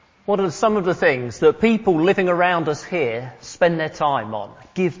What are some of the things that people living around us here spend their time on,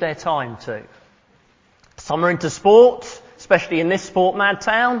 give their time to? Some are into sport, especially in this sport-mad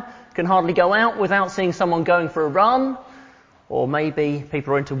town. Can hardly go out without seeing someone going for a run. Or maybe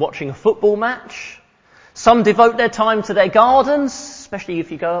people are into watching a football match. Some devote their time to their gardens, especially if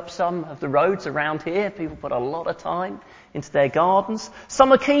you go up some of the roads around here. People put a lot of time into their gardens.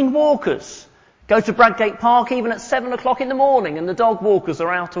 Some are keen walkers. Go to Bradgate Park even at 7 o'clock in the morning and the dog walkers are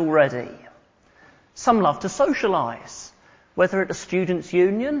out already. Some love to socialise, whether at a students'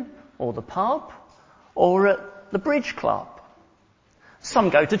 union or the pub or at the bridge club.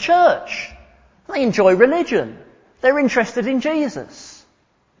 Some go to church. They enjoy religion. They're interested in Jesus.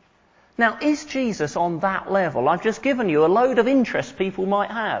 Now, is Jesus on that level? I've just given you a load of interests people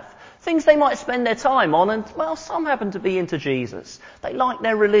might have. Things they might spend their time on, and, well, some happen to be into Jesus. They like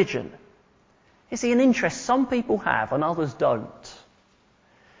their religion. Is he an interest some people have and others don't?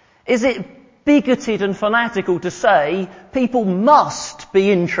 Is it bigoted and fanatical to say people must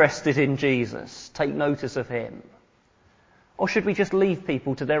be interested in Jesus, take notice of him? Or should we just leave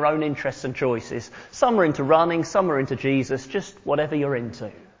people to their own interests and choices? Some are into running, some are into Jesus, just whatever you're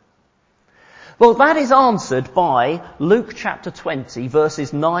into. Well, that is answered by Luke chapter 20,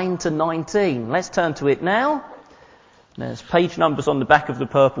 verses 9 to 19. Let's turn to it now. There's page numbers on the back of the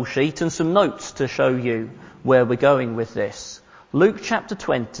purple sheet and some notes to show you where we're going with this. Luke chapter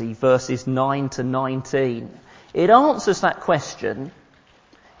 20, verses 9 to 19. It answers that question,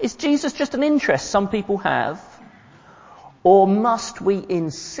 is Jesus just an interest some people have? Or must we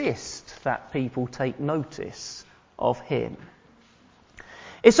insist that people take notice of him?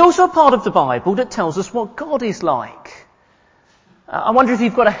 It's also a part of the Bible that tells us what God is like. I wonder if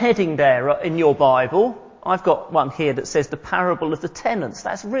you've got a heading there in your Bible. I've got one here that says the parable of the tenants.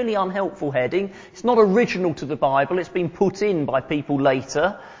 That's a really unhelpful heading. It's not original to the Bible. It's been put in by people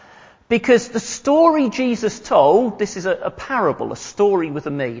later. Because the story Jesus told, this is a parable, a story with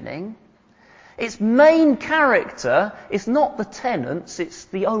a meaning. Its main character is not the tenants, it's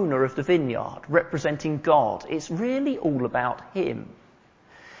the owner of the vineyard, representing God. It's really all about him.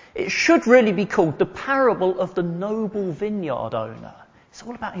 It should really be called the parable of the noble vineyard owner. It's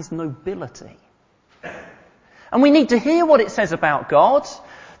all about his nobility. And we need to hear what it says about God,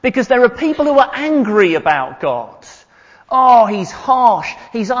 because there are people who are angry about God. Oh, he's harsh,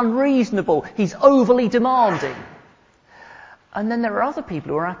 he's unreasonable, he's overly demanding. And then there are other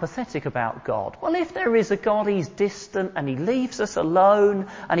people who are apathetic about God. Well, if there is a God, he's distant and he leaves us alone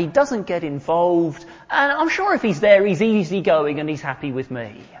and he doesn't get involved. And I'm sure if he's there, he's easygoing and he's happy with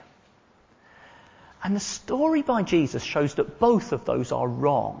me. And the story by Jesus shows that both of those are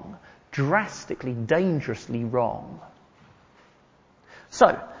wrong. Drastically, dangerously wrong.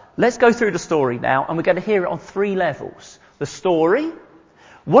 So, let's go through the story now and we're going to hear it on 3 levels. The story,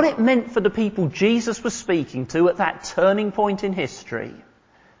 what it meant for the people Jesus was speaking to at that turning point in history,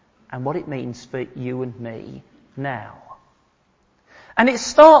 and what it means for you and me now. And it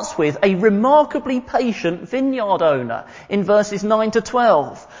starts with a remarkably patient vineyard owner in verses 9 to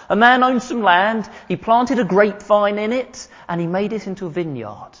 12. A man owned some land, he planted a grapevine in it, and he made it into a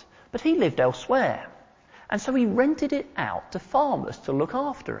vineyard. But he lived elsewhere, and so he rented it out to farmers to look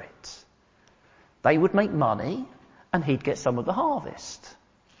after it. They would make money, and he'd get some of the harvest.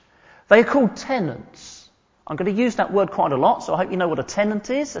 They are called tenants. I'm going to use that word quite a lot, so I hope you know what a tenant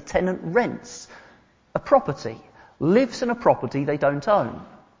is. A tenant rents a property, lives in a property they don't own.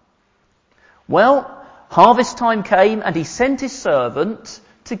 Well, harvest time came and he sent his servant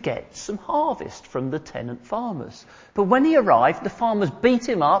to get some harvest from the tenant farmers. But when he arrived, the farmers beat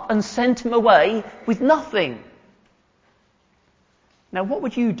him up and sent him away with nothing. Now, what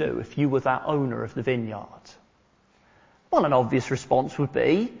would you do if you were that owner of the vineyard? Well, an obvious response would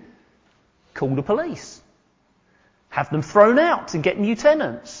be, call the police. Have them thrown out and get new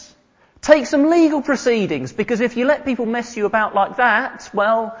tenants. Take some legal proceedings, because if you let people mess you about like that,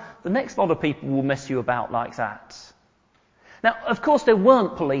 well, the next lot of people will mess you about like that. Now, of course, there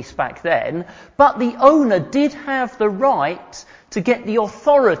weren't police back then, but the owner did have the right to get the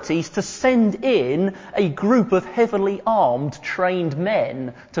authorities to send in a group of heavily armed, trained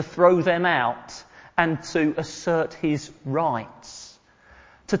men to throw them out and to assert his rights.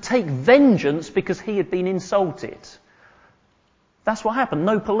 To take vengeance because he had been insulted. That's what happened.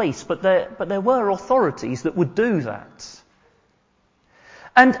 No police, but there were authorities that would do that.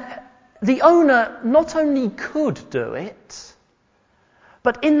 And the owner not only could do it,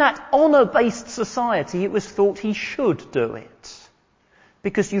 but in that honour-based society it was thought he should do it.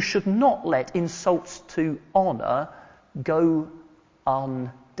 Because you should not let insults to honour go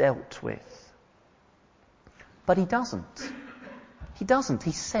undealt with. But he doesn't. he doesn't.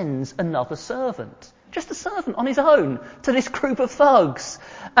 He sends another servant. Just a servant on his own to this group of thugs.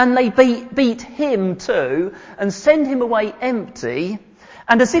 And they beat him too and send him away empty.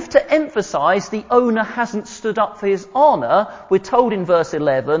 And as if to emphasise the owner hasn't stood up for his honour, we're told in verse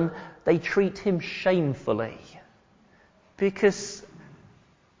 11, they treat him shamefully. Because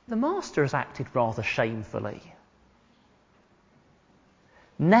the master has acted rather shamefully.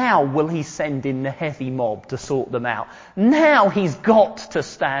 Now will he send in the heavy mob to sort them out? Now he's got to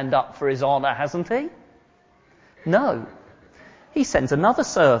stand up for his honour, hasn't he? No. He sends another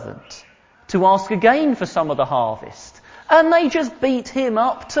servant to ask again for some of the harvest. And they just beat him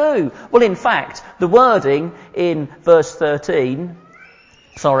up too. Well, in fact, the wording in verse 13,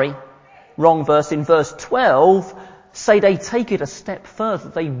 wrong verse, in verse 12, say they take it a step further.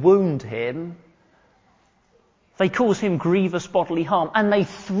 They wound him. They cause him grievous bodily harm, and they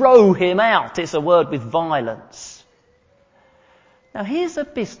throw him out. It's a word with violence. Now here's a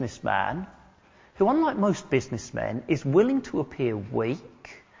businessman who, unlike most businessmen, is willing to appear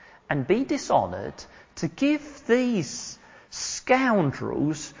weak and be dishonoured to give these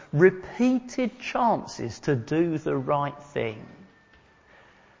scoundrels repeated chances to do the right thing.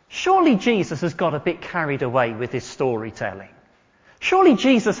 Surely Jesus has got a bit carried away with his storytelling. Surely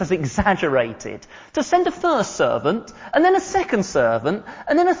Jesus has exaggerated. To send a first servant, and then a second servant,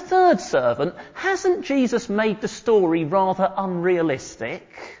 and then a third servant, hasn't Jesus made the story rather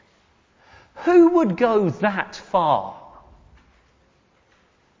unrealistic? Who would go that far?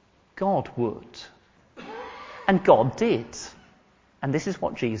 God would. And God did. And this is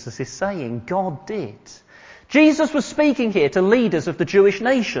what Jesus is saying. God did. Jesus was speaking here to leaders of the Jewish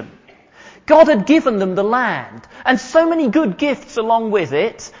nation. God had given them the land, and so many good gifts along with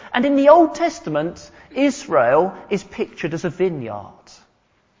it. And in the Old Testament, Israel is pictured as a vineyard.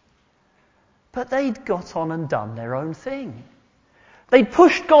 But they'd got on and done their own thing. They'd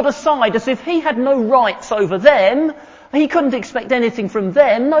pushed God aside as if he had no rights over them. He couldn't expect anything from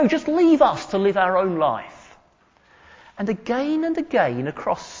them. No, just leave us to live our own life. And again,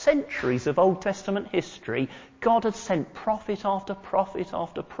 across centuries of Old Testament history, God had sent prophet after prophet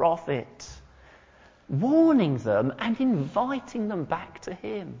after prophet, warning them and inviting them back to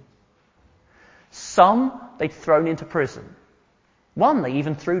him. Some they'd thrown into prison. One they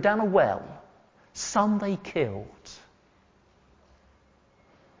even threw down a well. Some they killed.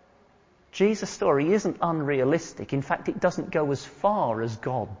 Jesus' story isn't unrealistic. In fact, it doesn't go as far as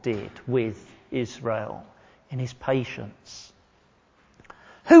God did with Israel in his patience.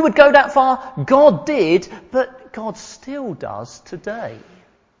 Who would go that far? God did, but God still does today.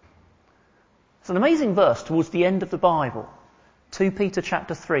 It's an amazing verse towards the end of the Bible, 2 Peter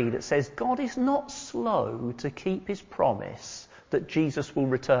chapter 3, that says, God is not slow to keep his promise that Jesus will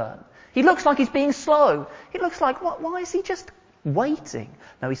return. He looks like he's being slow. He looks like, why is he just waiting?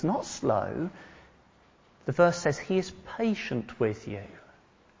 No, he's not slow. The verse says he is patient with you,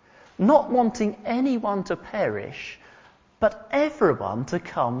 not wanting anyone to perish, but everyone to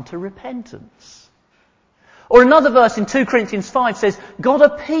come to repentance. Or another verse in 2 Corinthians 5 says, God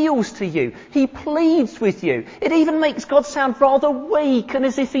appeals to you. He pleads with you. It even makes God sound rather weak and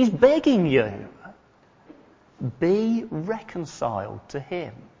as if he's begging you. Be reconciled to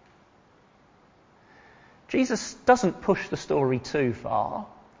him. Jesus doesn't push the story too far.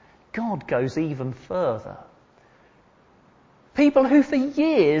 God goes even further. People who for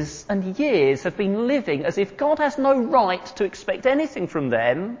years and years have been living as if God has no right to expect anything from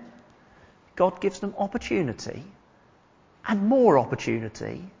them, God gives them opportunity and more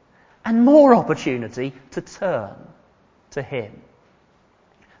opportunity and more opportunity to turn to him.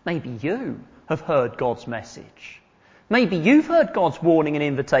 Maybe you have heard God's message. Maybe you've heard God's warning and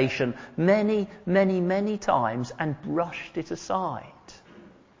invitation many, many, many times and brushed it aside.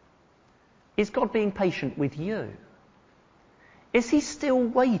 Is God being patient with you? Is he still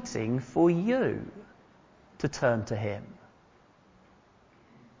waiting for you to turn to him?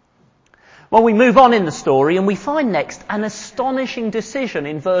 Well, we move on in the story and we find next an astonishing decision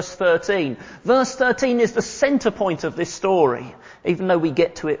in verse 13. Verse 13 is the centre point of this story, even though we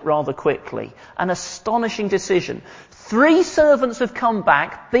get to it rather quickly. An astonishing decision. 3 servants have come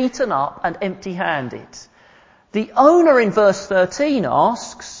back, beaten up and empty-handed. The owner in verse 13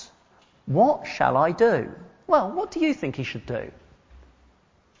 asks, "What shall I do?" Well, what do you think he should do?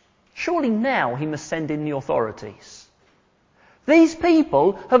 Surely now he must send in the authorities. These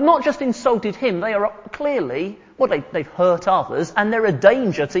people have not just insulted him, they are clearly, they've hurt others and they're a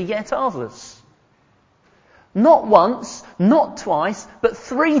danger to yet others. Not once, not twice, but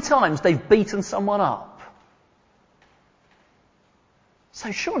 3 times they've beaten someone up.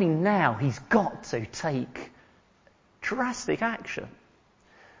 So surely now he's got to take Drastic action.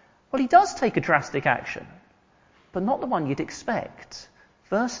 Well, he does take a drastic action, but not the one you'd expect.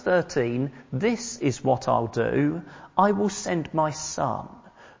 Verse 13, this is what I'll do. I will send my son,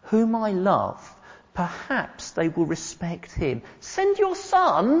 whom I love. Perhaps they will respect him. Send your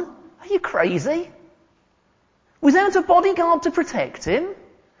son? Are you crazy? Without a bodyguard to protect him?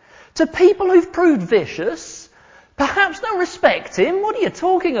 To people who've proved vicious? Perhaps they'll respect him? What are you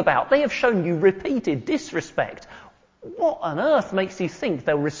talking about? They have shown you repeated disrespect. What on earth makes you think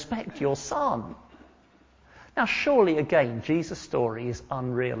they'll respect your son? Now, surely again, Jesus' story is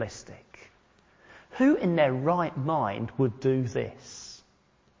unrealistic. Who in their right mind would do this?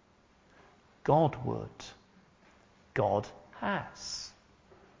 God would. God has.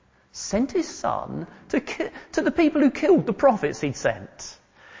 Sent his son to the people who killed the prophets he'd sent.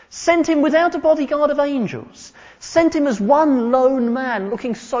 Sent him without a bodyguard of angels. Sent him as one lone man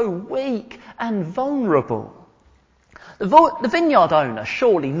looking so weak and vulnerable. The vineyard owner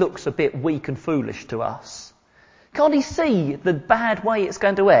surely looks a bit weak and foolish to us. Can't he see the bad way it's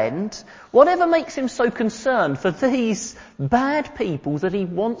going to end? Whatever makes him so concerned for these bad people that he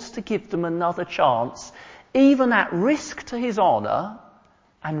wants to give them another chance, even at risk to his honour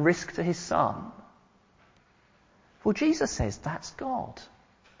and risk to his son? Well, Jesus says that's God.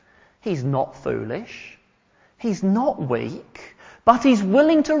 He's not foolish. He's not weak, but he's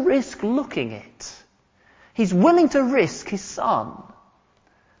willing to risk looking it. He's willing to risk his son.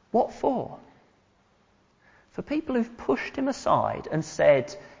 What for? For people who've pushed him aside and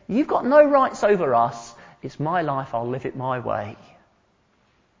said, you've got no rights over us, it's my life, I'll live it my way.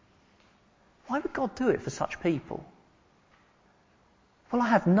 Why would God do it for such people? Well, I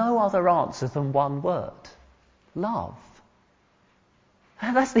have no other answer than one word. Love.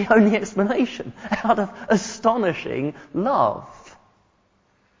 And that's the only explanation, out of astonishing love.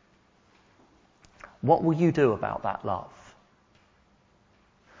 What will you do about that love?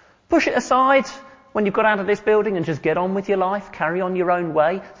 Push it aside when you've got out of this building and just get on with your life, carry on your own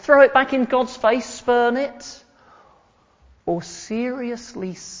way, throw it back in God's face, spurn it? Or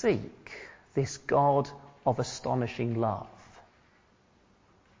seriously seek this God of astonishing love?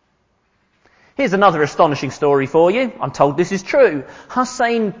 Here's another astonishing story for you. I'm told this is true.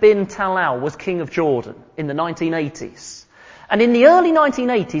 Hussein bin Talal was king of Jordan in the 1980s. And in the early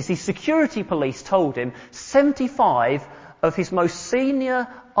 1980s, his security police told him 75 of his most senior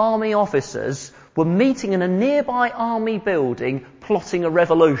army officers were meeting in a nearby army building plotting a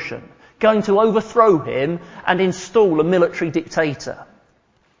revolution, going to overthrow him and install a military dictator.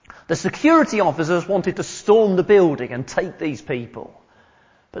 The security officers wanted to storm the building and take these people.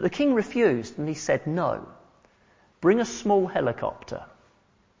 But the king refused, and he said, no, bring a small helicopter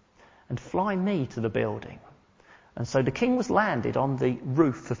and fly me to the building. And so the king was landed on the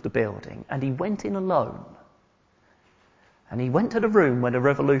roof of the building, and he went in alone. And he went to the room where the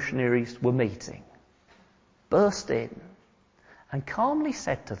revolutionaries were meeting, burst in, and calmly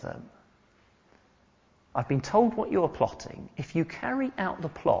said to them, I've been told what you are plotting. If you carry out the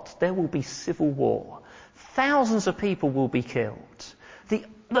plot, there will be civil war. Thousands of people will be killed.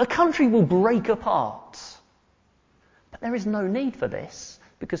 The country will break apart. But there is no need for this,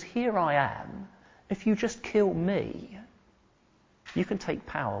 because here I am. If you just kill me, you can take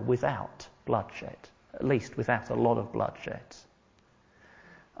power without bloodshed, at least without a lot of bloodshed.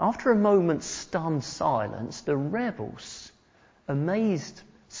 After a moment's stunned silence, the rebels, amazed,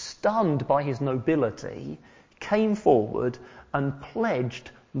 stunned by his nobility, came forward and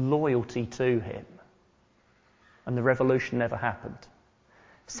pledged loyalty to him. And the revolution never happened.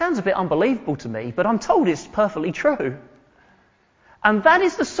 Sounds a bit unbelievable to me, but I'm told it's perfectly true. And that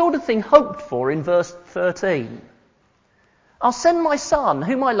is the sort of thing hoped for in verse 13. I'll send my son,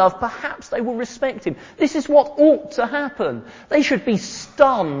 whom I love, perhaps they will respect him. This is what ought to happen. They should be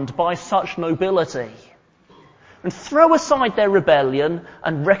stunned by such nobility and throw aside their rebellion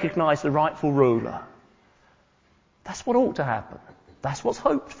and recognise the rightful ruler. That's what ought to happen. That's what's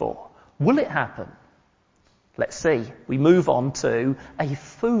hoped for. Will it happen? Let's see. We move on to a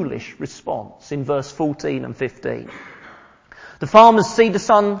foolish response in verse 14 and 15. The farmers see the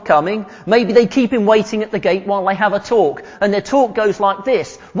son coming. Maybe they keep him waiting at the gate while they have a talk. And their talk goes like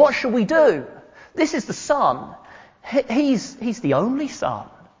this. What shall we do? This is the son. He's the only son.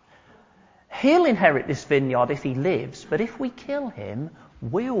 He'll inherit this vineyard if he lives, but if we kill him,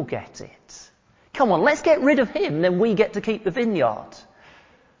 we'll get it. Come on, let's get rid of him, then we get to keep the vineyard.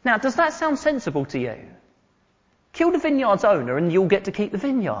 Now, does that sound sensible to you? Kill the vineyard's owner and you'll get to keep the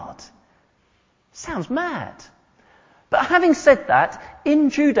vineyard. Sounds mad. But having said that, in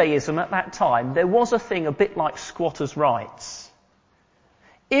Judaism at that time, there was a thing a bit like squatters' rights.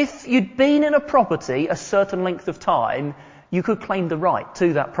 If you'd been in a property a certain length of time, you could claim the right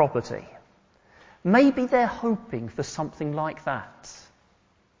to that property. Maybe they're hoping for something like that.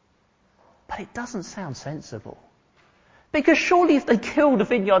 But it doesn't sound sensible. Because surely if they kill the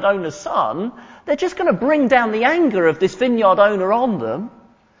vineyard owner's son, they're just going to bring down the anger of this vineyard owner on them.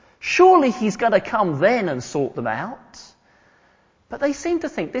 Surely he's going to come then and sort them out. But they seem to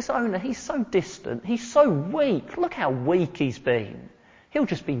think this owner, he's so distant, he's so weak. Look how weak he's been. He'll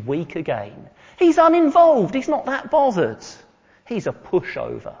just be weak again. He's uninvolved, he's not that bothered. He's a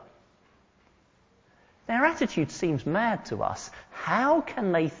pushover. Their attitude seems mad to us. How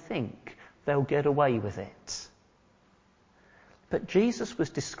can they think they'll get away with it? But Jesus was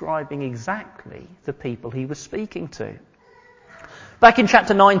describing exactly the people he was speaking to. Back in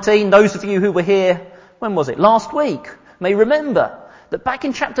chapter 19, those of you who were here, when was it? Last week, may remember that back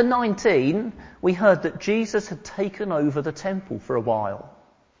in chapter 19, we heard that Jesus had taken over the temple for a while.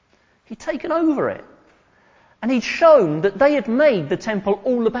 He'd taken over it. And he'd shown that they had made the temple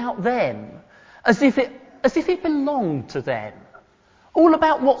all about them, as if it belonged to them, all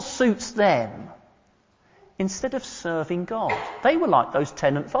about what suits them, instead of serving God. They were like those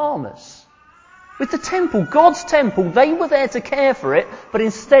tenant farmers. With the temple, God's temple, they were there to care for it, but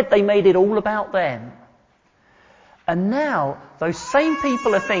instead they made it all about them. And now those same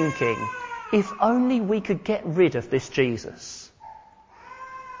people are thinking, if only we could get rid of this Jesus.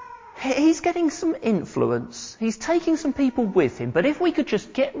 He's getting some influence. He's taking some people with him. But if we could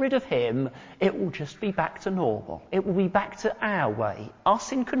just get rid of him, it will just be back to normal. It will be back to our way.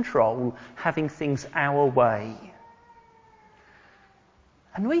 Us in control, having things our way.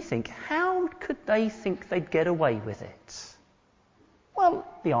 And we think, how could they think they'd get away with it? Well,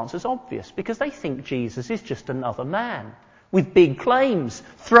 the answer's obvious. Because they think Jesus is just another man with big claims,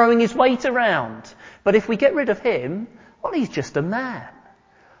 throwing his weight around. But if we get rid of him, well, he's just a man.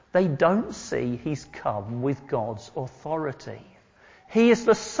 They don't see he's come with God's authority. He is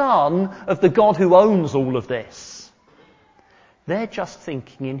the son of the God who owns all of this. They're just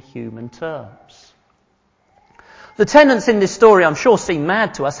thinking in human terms. The tenants in this story, I'm sure, seem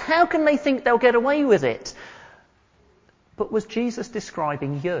mad to us. How can they think they'll get away with it? But was Jesus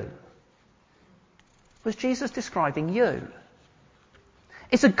describing you? Was Jesus describing you?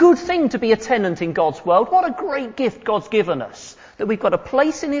 It's a good thing to be a tenant in God's world. What a great gift God's given us, that we've got a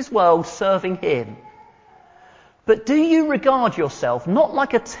place in his world serving him. But do you regard yourself not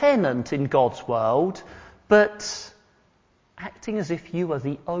like a tenant in God's world, but acting as if you are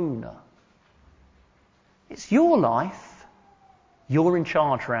the owner? It's your life. You're in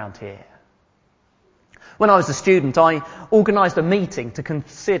charge around here. When I was a student, I organised a meeting to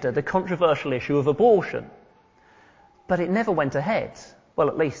consider the controversial issue of abortion. But it never went ahead. Well,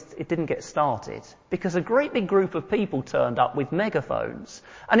 at least it didn't get started, because a great big group of people turned up with megaphones.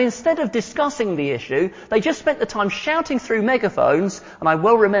 And instead of discussing the issue, they just spent the time shouting through megaphones, and I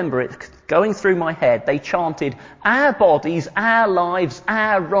well remember it going through my head. They chanted, "Our bodies, our lives,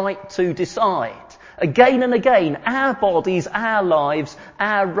 our right to decide." Again and again, "Our bodies, our lives,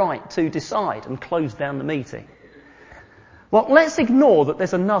 our right to decide," and closed down the meeting. Well, let's ignore that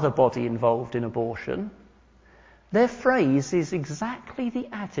there's another body involved in abortion. Their phrase is exactly the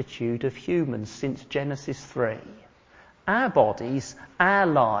attitude of humans since Genesis 3. Our bodies, our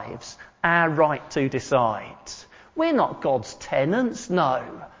lives, our right to decide. We're not God's tenants, no.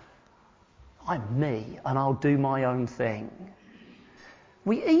 I'm me and I'll do my own thing.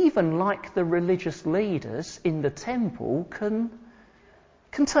 We even, like the religious leaders in the temple, can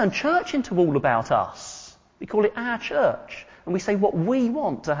turn church into all about us. We call it our church, and we say what we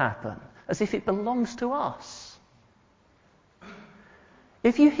want to happen, as if it belongs to us.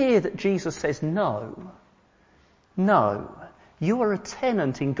 If you hear that Jesus says no, you are a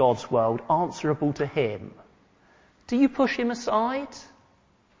tenant in God's world, answerable to him. Do you push him aside?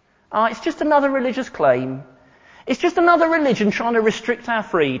 It's just another religious claim. It's just another religion trying to restrict our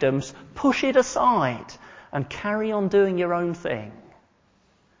freedoms. Push it aside and carry on doing your own thing.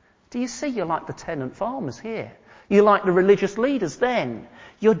 Do you see you're like the tenant farmers here? You're like the religious leaders then.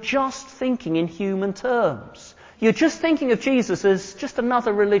 You're just thinking in human terms. You're just thinking of Jesus as just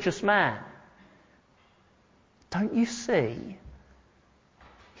another religious man. Don't you see?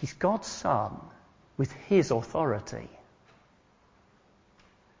 He's God's son with his authority.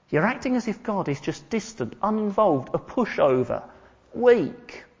 You're acting as if God is just distant, uninvolved, a pushover,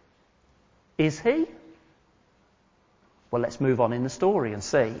 weak. Is he? Well, let's move on in the story and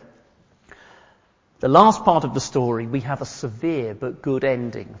see. The last part of the story, we have a severe but good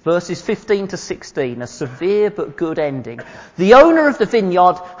ending. Verses 15 to 16, a severe but good ending. The owner of the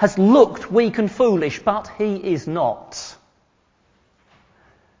vineyard has looked weak and foolish, but he is not.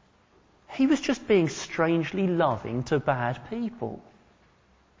 He was just being strangely loving to bad people.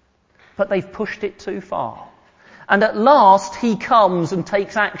 But they've pushed it too far. And at last he comes and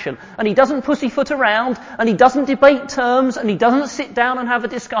takes action. And he doesn't pussyfoot around, and he doesn't debate terms, and he doesn't sit down and have a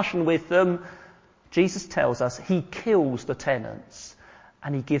discussion with them. Jesus tells us he kills the tenants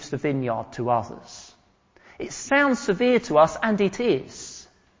and he gives the vineyard to others. It sounds severe to us, and it is.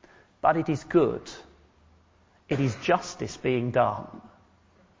 But it is good. It is justice being done.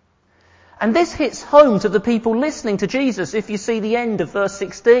 And this hits home to the people listening to Jesus if you see the end of verse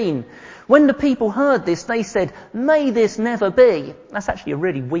 16. When the people heard this, they said, "May this never be." That's actually a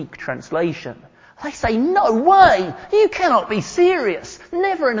really weak translation. They say, "No way! You cannot be serious!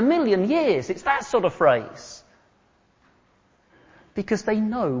 Never in a million years!" It's that sort of phrase. Because they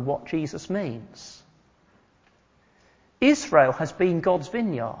know what Jesus means. Israel has been God's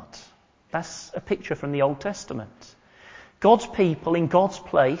vineyard. That's a picture from the Old Testament. God's people in God's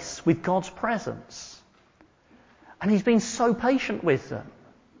place with God's presence. And he's been so patient with them.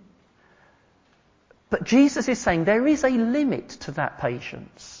 But Jesus is saying there is a limit to that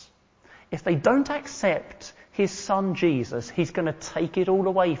patience. If they don't accept his son Jesus, he's going to take it all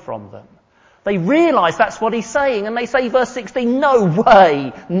away from them. They realise that's what he's saying, and they say, verse 16, "No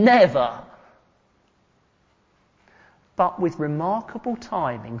way, never." But with remarkable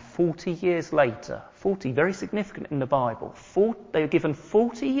timing, 40 years later, 40, very significant in the Bible, they were given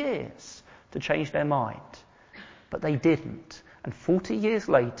 40 years to change their mind. But they didn't. And 40 years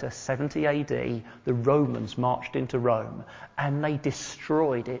later, 70 AD, the Romans marched into Rome and they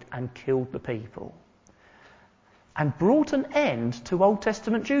destroyed it and killed the people. And brought an end to Old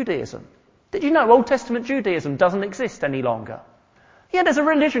Testament Judaism. Did you know Old Testament Judaism doesn't exist any longer? Yeah, there's a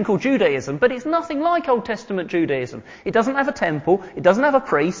religion called Judaism, but it's nothing like Old Testament Judaism. It doesn't have a temple, it doesn't have a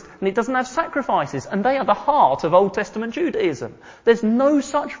priest, and it doesn't have sacrifices, and they are the heart of Old Testament Judaism. There's no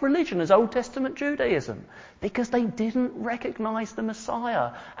such religion as Old Testament Judaism, because they didn't recognise the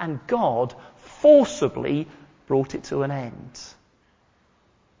Messiah, and God forcibly brought it to an end.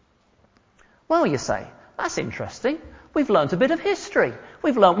 Well, you say, that's interesting. We've learnt a bit of history.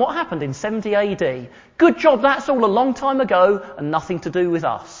 We've learnt what happened in 70 AD. Good job, that's all a long time ago and nothing to do with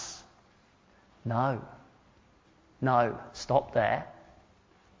us. No, stop there.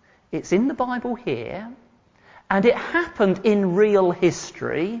 It's in the Bible here, and it happened in real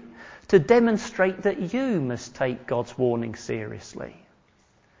history to demonstrate that you must take God's warning seriously.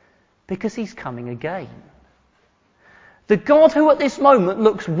 Because he's coming again. The God who at this moment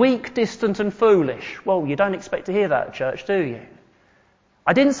looks weak, distant and foolish. Well, you don't expect to hear that at church, do you?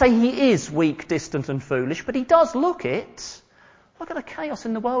 I didn't say he is weak, distant and foolish, but he does look it. Look at the chaos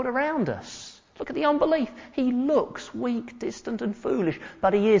in the world around us. Look at the unbelief. He looks weak, distant and foolish,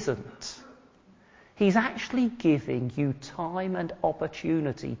 but he isn't. He's actually giving you time and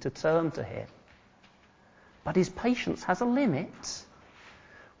opportunity to turn to him. But his patience has a limit.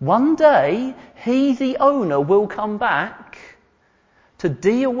 One day, he, the owner, will come back to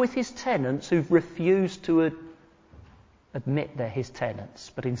deal with his tenants who've refused to admit they're his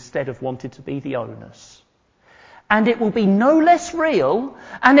tenants, but instead have wanted to be the owners. And it will be no less real,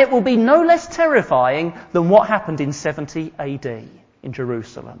 and it will be no less terrifying than what happened in 70 AD in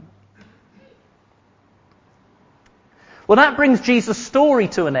Jerusalem. Well, that brings Jesus' story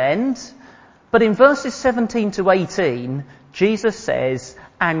to an end, but in verses 17 to 18, Jesus says,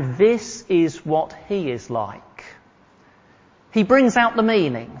 "And this is what he is like." He brings out the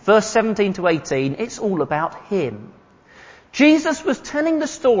meaning. Verse 17 to 18, it's all about him. Jesus was telling the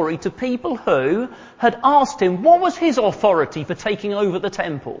story to people who had asked him what was his authority for taking over the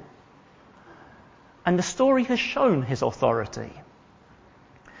temple. And the story has shown his authority.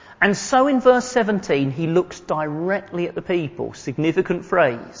 And so in verse 17, he looks directly at the people. Significant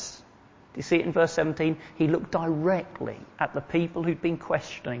phrase. Do you see it in verse 17? He looked directly at the people who'd been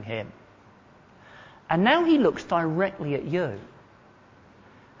questioning him. And now he looks directly at you.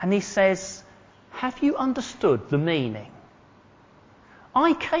 And he says, "Have you understood the meaning?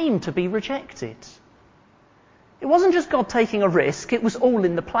 I came to be rejected." It wasn't just God taking a risk, it was all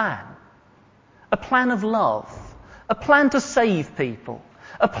in the plan. A plan of love. A plan to save people.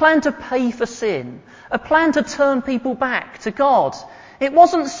 A plan to pay for sin. A plan to turn people back to God. It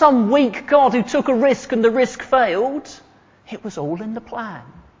wasn't some weak God who took a risk and the risk failed. It was all in the plan.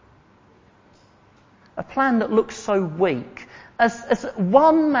 A plan that looks so weak. As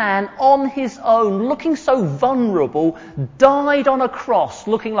one man on his own, looking so vulnerable, died on a cross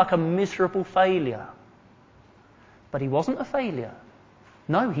looking like a miserable failure. But he wasn't a failure.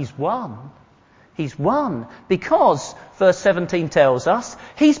 No, he's won. He's won because, verse 17 tells us,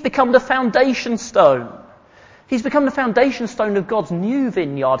 he's become the foundation stone. He's become the foundation stone of God's new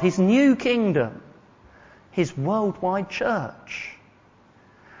vineyard, his new kingdom, his worldwide church.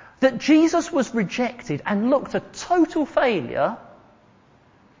 That Jesus was rejected and looked a total failure,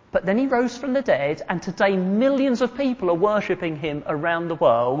 but then he rose from the dead, and today millions of people are worshipping him around the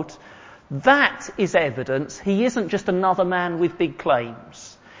world. That is evidence he isn't just another man with big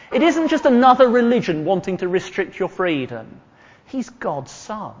claims. It isn't just another religion wanting to restrict your freedom. He's God's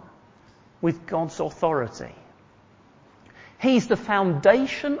Son with God's authority. He's the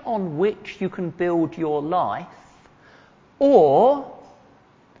foundation on which you can build your life. Or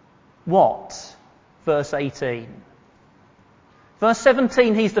what? Verse 18. Verse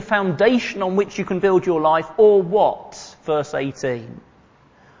 17, he's the foundation on which you can build your life. Or what? Verse 18.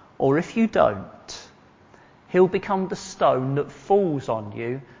 Or if you don't, he'll become the stone that falls on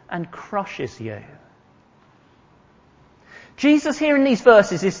you and crushes you. Jesus here in these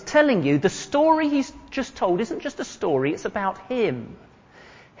verses is telling you the story he's just told isn't just a story, it's about him.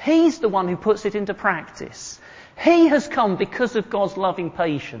 He's the one who puts it into practice. He has come because of God's loving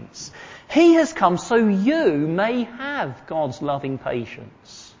patience. He has come so you may have God's loving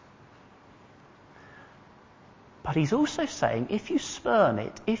patience. But he's also saying if you spurn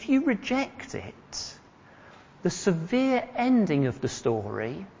it, if you reject it, the severe ending of the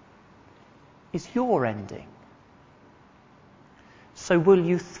story is your ending. So will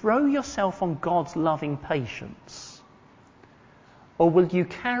you throw yourself on God's loving patience? Or will you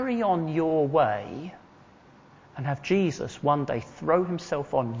carry on your way and have Jesus one day throw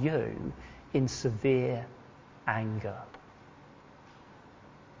himself on you in severe anger?